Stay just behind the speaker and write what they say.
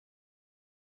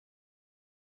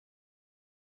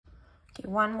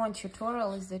One more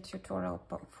tutorial is the tutorial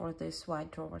for this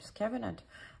white drawers cabinet.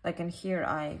 Like in here,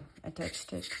 I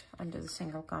attached it under the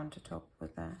single countertop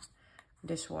with a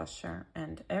dishwasher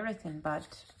and everything,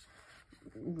 but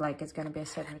like it's going to be a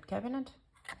separate cabinet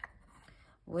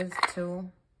with two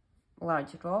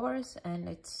large drawers, and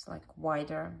it's like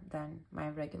wider than my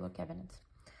regular cabinets.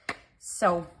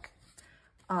 So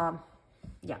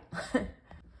yeah.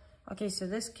 Okay, so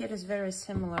this kit is very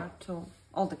similar to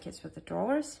all the kits with the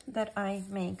drawers that I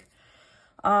make.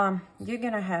 You're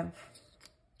gonna have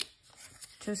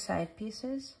two side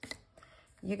pieces.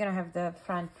 You're gonna have the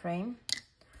front frame.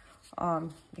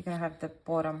 You're gonna have the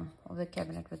bottom of the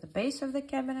cabinet with the base of the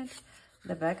cabinet,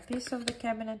 the back piece of the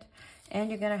cabinet, and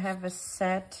you're gonna have a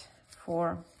set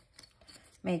for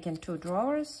making two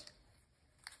drawers.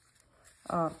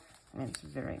 It's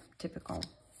very typical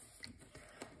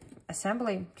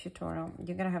assembly tutorial.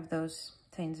 You're gonna have those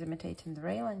things imitating the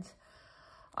railings.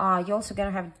 You're also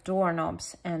gonna have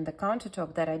doorknobs and the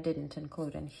countertop that I didn't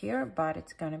include in here, but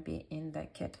it's gonna be in the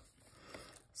kit.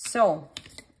 So,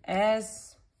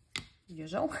 as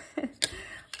usual,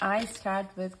 I start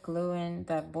with gluing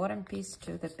the bottom piece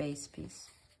to the base piece.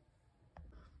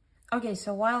 Okay,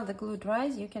 so while the glue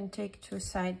dries, you can take two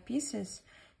side pieces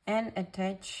and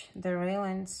attach the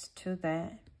railings to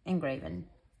the engraving.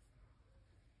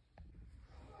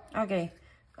 Okay,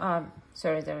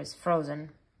 sorry, there is Frozen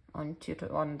on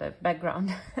the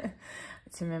background.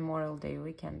 It's a Memorial Day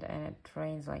weekend and it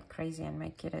rains like crazy, and my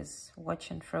kid is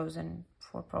watching Frozen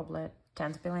for probably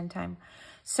 10th billion time.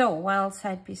 So while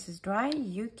side pieces dry,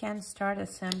 you can start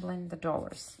assembling the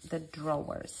drawers.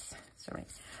 Sorry.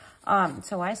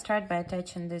 So I start by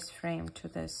attaching this frame to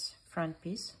this front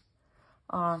piece.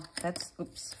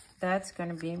 That's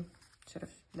gonna be sort of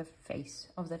the face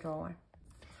of the drawer.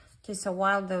 Okay, so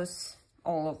while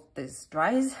all of this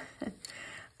dries,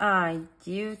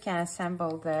 you can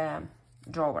assemble the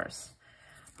drawers.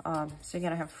 So you're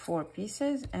gonna have 4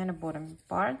 pieces and a bottom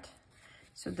part.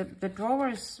 So the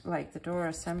drawers, like the drawer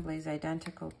assembly, is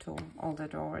identical to all the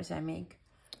drawers I make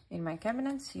in my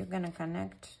cabinets. You're gonna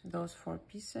connect those 4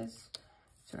 pieces.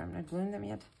 Sorry, I'm not gluing them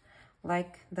yet.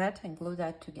 Like that, and glue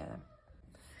that together.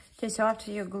 Okay, so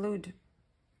after you glued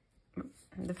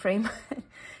the frame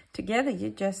together, you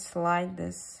just slide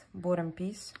this bottom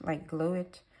piece, like glue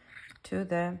it to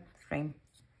the frame.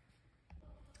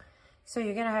 So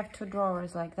you're gonna have 2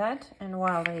 drawers like that, and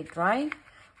while they dry,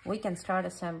 we can start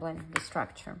assembling the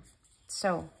structure.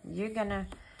 So you're gonna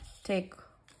take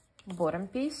bottom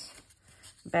piece,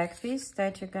 back piece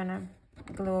that you're gonna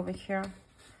glue over here,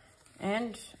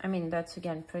 and I mean that's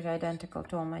again pretty identical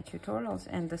to all my tutorials,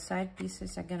 and the side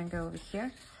pieces are gonna go over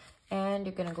here, and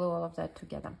you're gonna glue all of that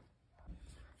together.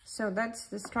 So that's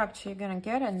the structure you're gonna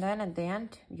get, and then at the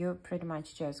end you pretty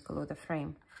much just glue the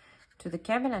frame to the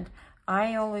cabinet.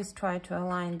 I always try to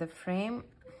align the frame,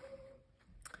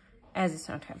 as it's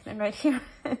not happening right here,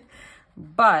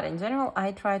 but in general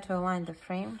I try to align the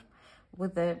frame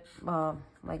with the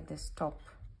like this top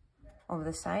of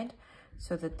the side,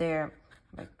 so that they're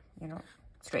like, you know,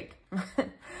 straight,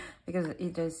 because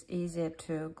it is easier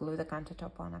to glue the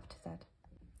countertop on after that.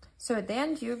 So at the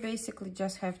end, you basically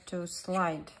just have to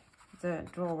slide the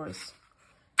drawers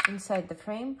inside the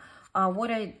frame. What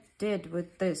I did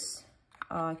with this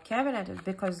cabinet is,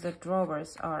 because the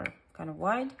drawers are kind of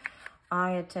wide,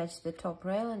 I attached the top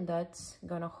rail, and that's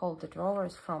gonna hold the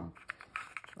drawers from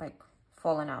like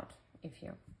falling out if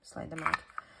you slide them out.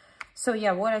 So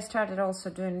yeah, what I started also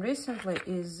doing recently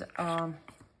is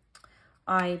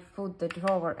I put the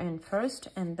drawer in first,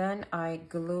 and then I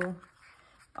glue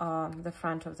the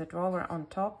front of the drawer on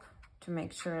top to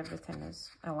make sure everything is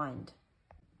aligned.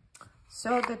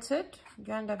 So that's it.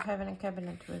 You end up having a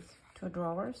cabinet with 2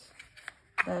 drawers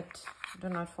that do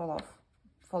not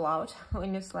fall out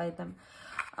when you slide them.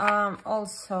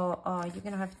 Also, you're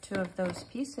gonna have 2 of those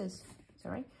pieces.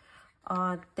 Sorry,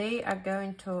 they are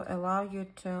going to allow you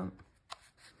to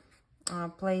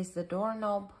place the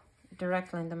doorknob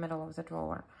directly in the middle of the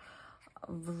drawer.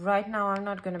 Right now I'm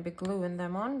not going to be gluing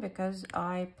them on because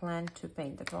I plan to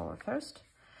paint the drawer first.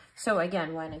 So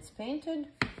again, when it's painted,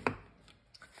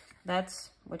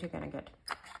 that's what you're going to get.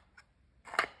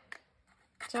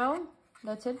 So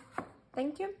that's it.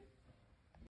 Thank you.